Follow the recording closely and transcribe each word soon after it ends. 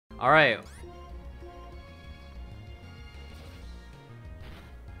Alright.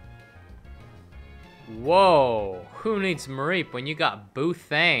 Whoa. Who needs Mareep when you got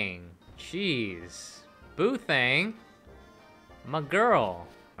Boothang? Jeez. Boothang? My girl.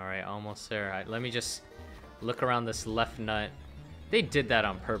 Alright, almost there. Alright, let me just look around this left nut. They did that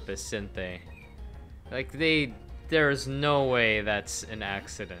on purpose, didn't they? Like, there's no way that's an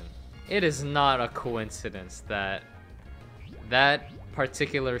accident. It is not a coincidence that that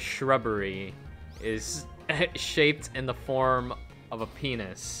particular shrubbery is shaped in the form of a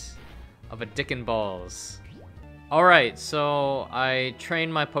penis. Of a dick and balls. Alright, so I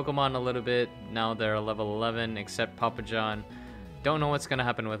trained my Pokemon a little bit. Now they're level 11, except Papa John. Don't know what's gonna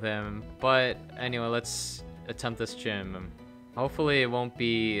happen with him. But anyway, let's attempt this gym. Hopefully it won't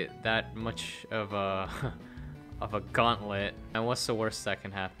be that much of a of a gauntlet. And what's the worst that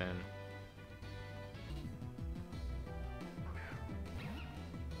can happen?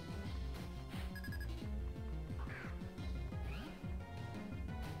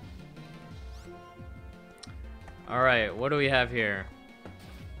 Alright, what do we have here?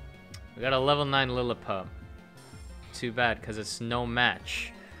 We got a level 9 Lillipup. Too bad, because it's no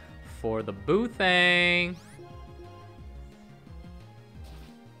match for the Boothang.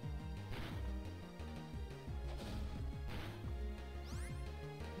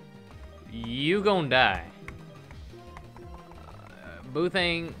 You gon' die.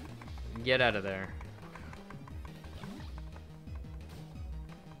 Boothang, get out of there.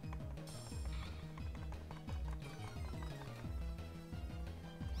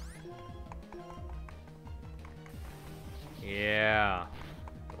 Yeah.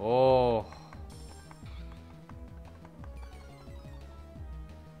 Oh.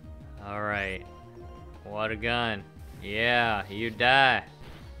 Alright. Water gun. Yeah, you die.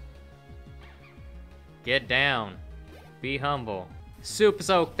 Get down. Be humble. Super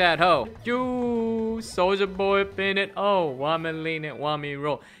soak that hoe. You soldier boy pin it. Oh, want me lean it, want me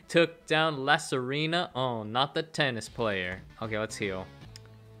roll. Took down Lacerina. Oh, not the tennis player. Okay, let's heal.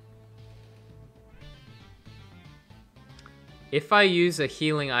 If I use a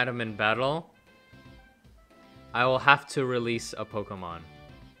healing item in battle, I will have to release a Pokemon.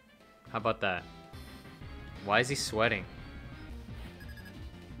 How about that? Why is he sweating?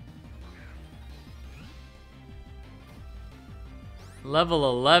 Level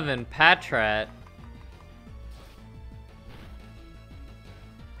 11 Patrat.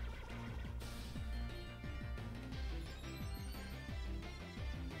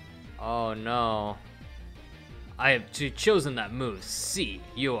 Oh no. I have chosen that move. See,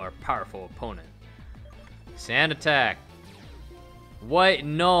 you are a powerful opponent. Sand attack. What?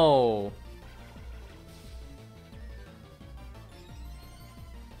 No.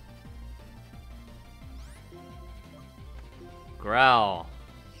 Growl.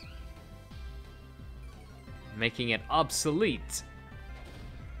 Making it obsolete.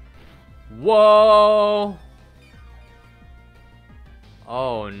 Whoa.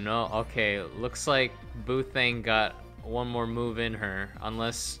 Oh no, okay, looks like Boothang got one more move in her,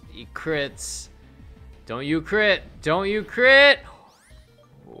 unless he crits. Don't you crit, don't you crit!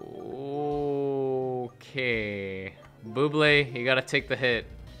 Okay. Buble, you gotta take the hit.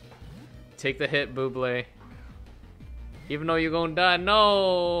 Take the hit, Buble. Even though you're gonna die,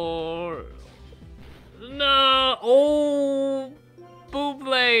 no! No! Oh!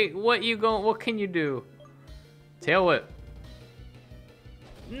 Buble, what can you do? Tail whip.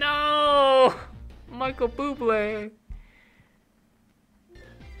 No! Michael Bublé.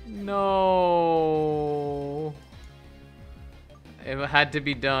 No. It had to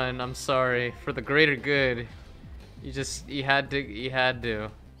be done. I'm sorry. For the greater good. You had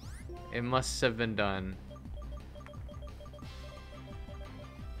to. It must have been done.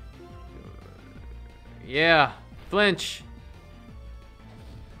 Yeah. Flinch.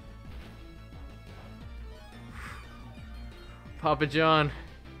 Papa John.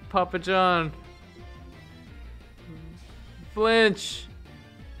 Papa John. Flinch.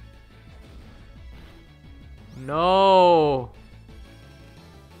 No.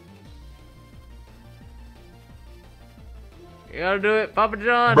 You gotta do it, Papa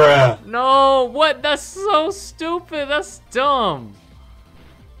John. Bruh. No, what? That's so stupid. That's dumb.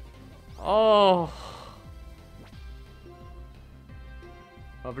 Oh.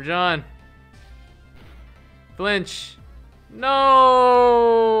 Papa John. Flinch. No.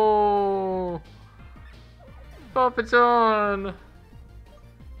 Papa John.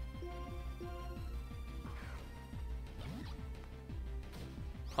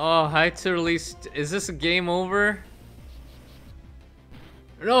 Oh, I had to release. Is this a game over?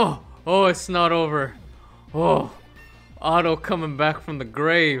 No. Oh, it's not over. Oh. Otto coming back from the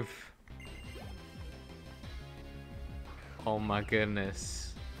grave. Oh my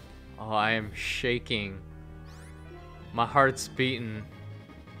goodness. Oh, I am shaking. My heart's beating.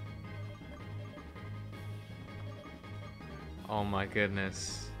 Oh my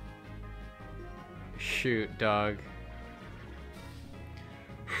goodness. Shoot, dog.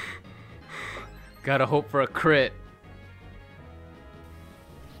 Gotta hope for a crit.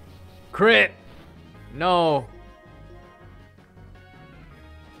 Crit! No!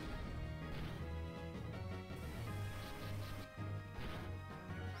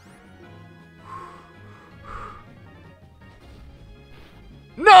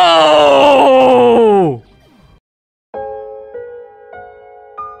 No!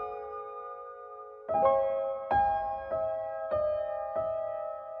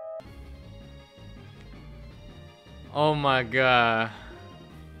 Oh my god.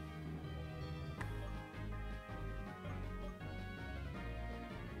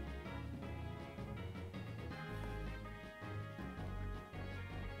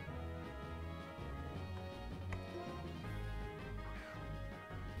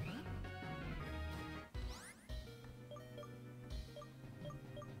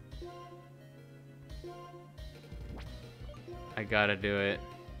 I gotta do it.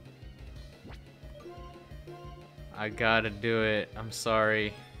 I gotta do it. I'm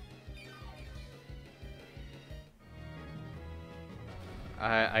sorry.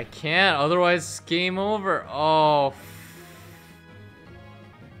 I can't, otherwise it's game over. Oh.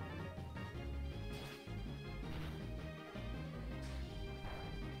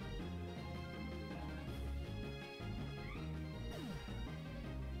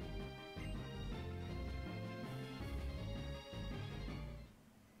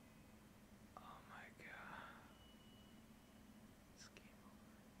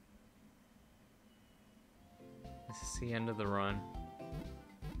 This is the end of the run.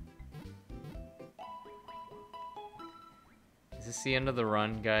 Is this the end of the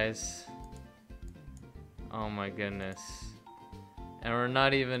run, guys? Oh my goodness. And we're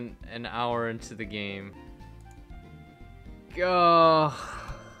not even an hour into the game. Go.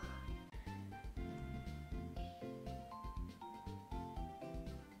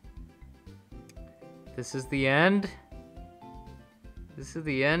 This is the end? This is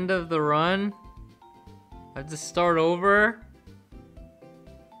the end of the run? I have to start over?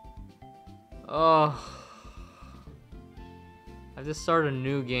 Oh. I have to start a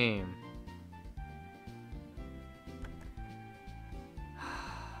new game.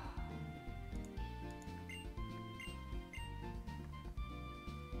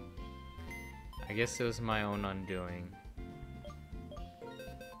 I guess it was my own undoing.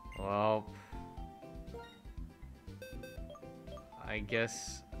 Well, I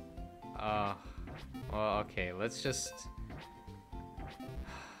guess, well, okay, let's just,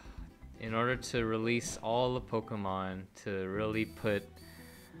 in order to release all the Pokemon, to really put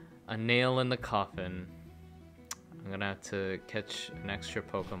a nail in the coffin, I'm gonna have to catch an extra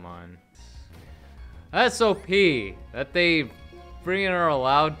Pokemon. That's OP, that they freaking are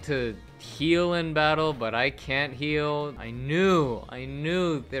allowed to heal in battle, but I can't heal. I knew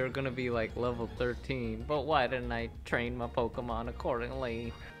they were gonna be like level 13, but why didn't I train my Pokemon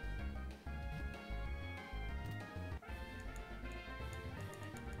accordingly?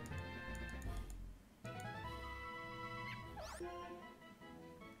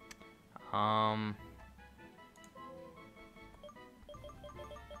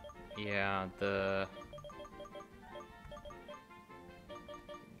 Yeah, the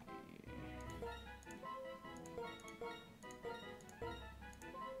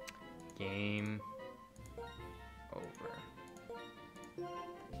game over.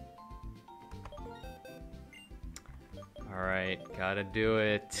 All right, gotta do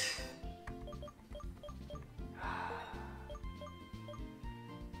it.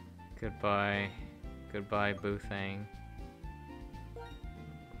 Goodbye. Goodbye, Boothang.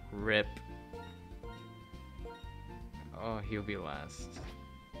 Rip. Oh, he'll be last.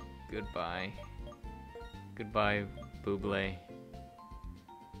 Goodbye. Goodbye, Buble.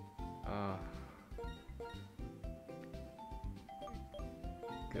 Oh.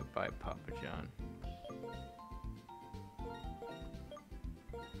 Goodbye, Papa John.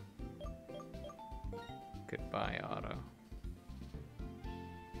 Goodbye, Otto.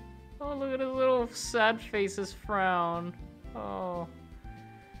 Oh, look at his little sad face's frown. Oh.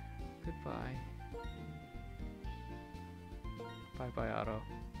 Goodbye. Bye-bye, Otto.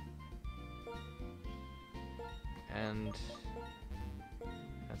 And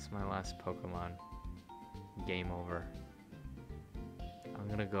that's my last Pokemon. Game over. I'm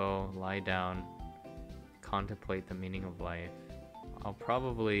gonna go lie down, contemplate the meaning of life. I'll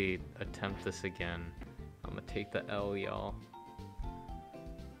probably attempt this again. I'm gonna take the L, y'all.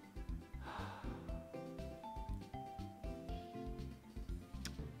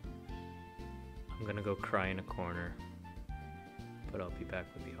 I'm gonna go cry in a corner, but I'll be back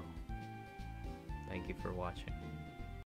with y'all. Thank you for watching.